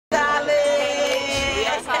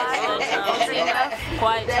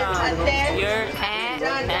quiet time. You're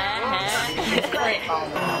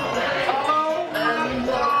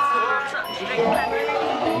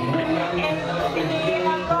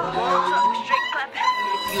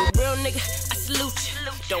you a real nigga, I salute you.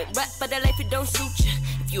 Don't rap about that life, it don't suit you.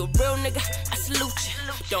 If you a real nigga, I salute you.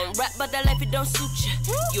 Don't rap about that life, it don't suit you.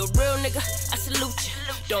 If you a real nigga, I salute you.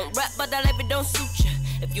 Don't rap about that life, it don't suit you.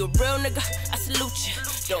 If you a real nigga, I salute you.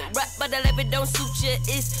 Don't rap about that life, it don't suit you.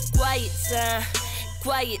 It's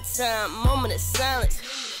quiet time, moment of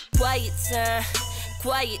silence.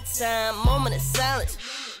 Quiet time, moment of silence.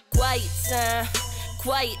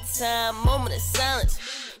 Quiet time, moment of silence.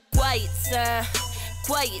 Quiet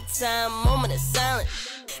time, moment of silence.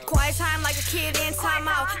 Quiet time like a kid in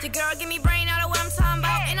timeout. The girl give me brain out of what I'm talking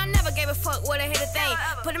about. And I never gave a fuck what I hit a thing.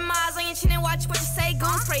 Put them eyes on your chin and watch what you say.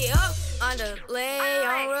 Gon' spray it up. Underlay,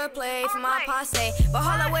 on replay for my posse. But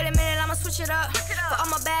hold up, wait a minute, I'ma switch it up. For all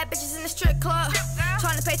my bad bitches in the strip club.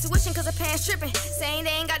 Trying to pay tuition cause her pants tripping. Saying they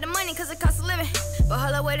ain't got the money cause it costs a living. But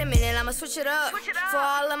hold up, wait a minute, I'ma switch it up. For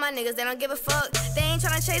all of my niggas, they don't give a fuck. They ain't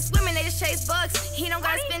tryna chase women, they just chase bucks. He don't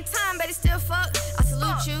gotta spend time, but he still fuck. I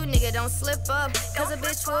salute you, nigga, don't slip up. Cause a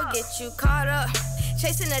bitch will get you caught up.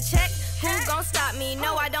 Chasing a check, who gon' stop me?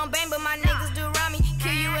 No, I don't bang, but my niggas do around me.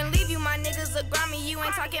 Kill you and leave you, my niggas are grimy. You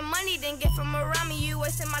ain't talking money, then get from around me. You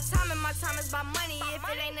wasting my time, and my time is my money. If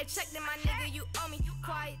it ain't a check, then my nigga, you owe me.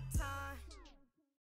 Quiet time.